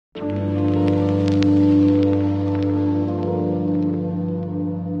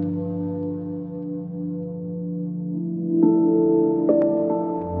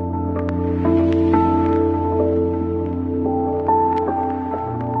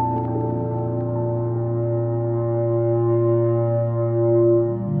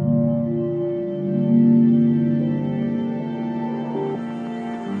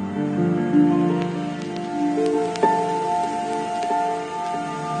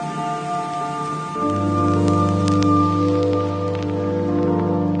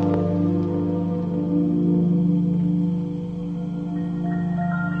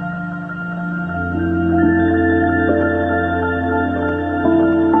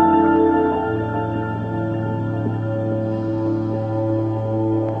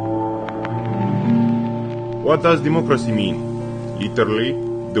What does democracy mean? Literally,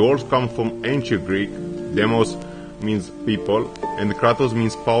 the words come from ancient Greek. Demos means people and kratos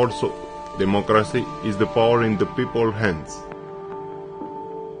means power, so democracy is the power in the people's hands.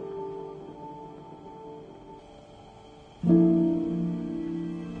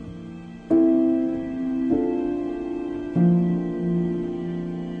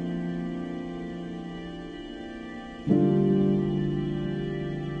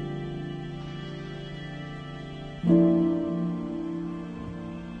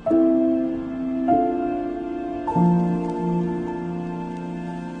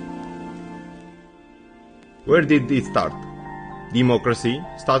 Where did it start? Democracy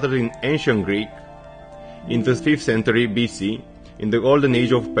started in ancient Greek in the 5th century BC, in the golden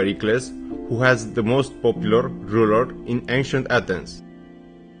age of Pericles, who was the most popular ruler in ancient Athens.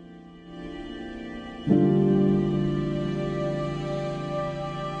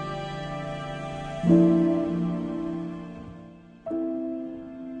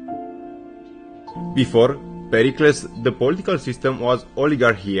 Before Pericles, the political system was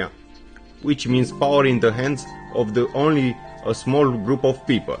oligarchia, which means power in the hands of only a small group of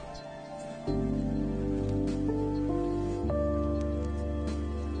people.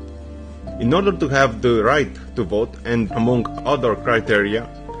 In order to have the right to vote, and among other criteria,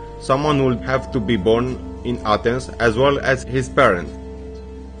 someone would have to be born in Athens as well as his parents.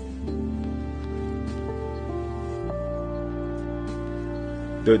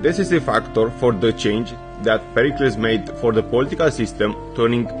 The decisive factor for the change that Pericles made for the political system,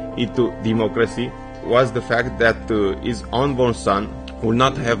 turning it to democracy, was the fact that his unborn son would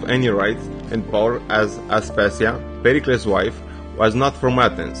not have any rights and power, as Aspasia, Pericles' wife, was not from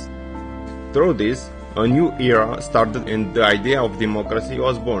Athens. Through this, a new era started and the idea of democracy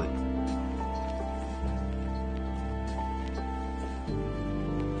was born.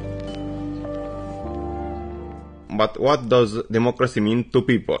 But what does democracy mean to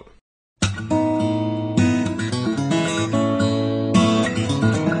people?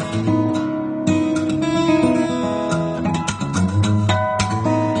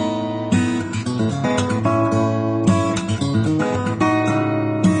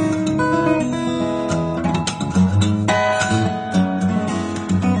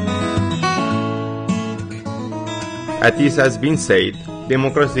 As it has been said,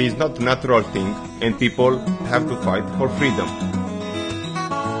 democracy is not a natural thing and people have to fight for freedom.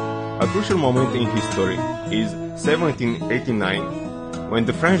 A crucial moment in history is 1789, when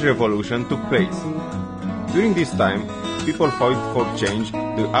the French Revolution took place. During this time, people fought for change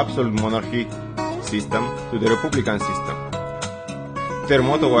the absolute monarchy system to the republican system. Their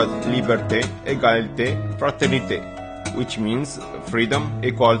motto was Liberté, Égalité, Fraternité, which means freedom,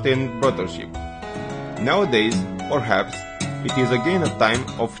 equality and brothership. Nowadays, perhaps, it is again a time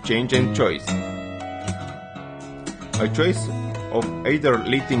of change and choice. A choice of either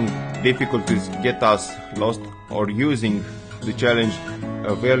letting difficulties get us lost or using the challenge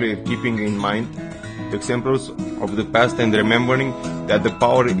while keeping in mind the examples of the past and remembering that the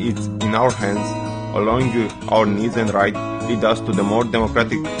power is in our hands, allowing our needs and rights lead us to the more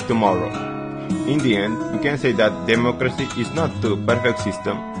democratic tomorrow. In the end, we can say that democracy is not the perfect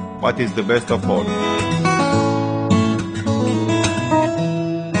system, but is the best of all.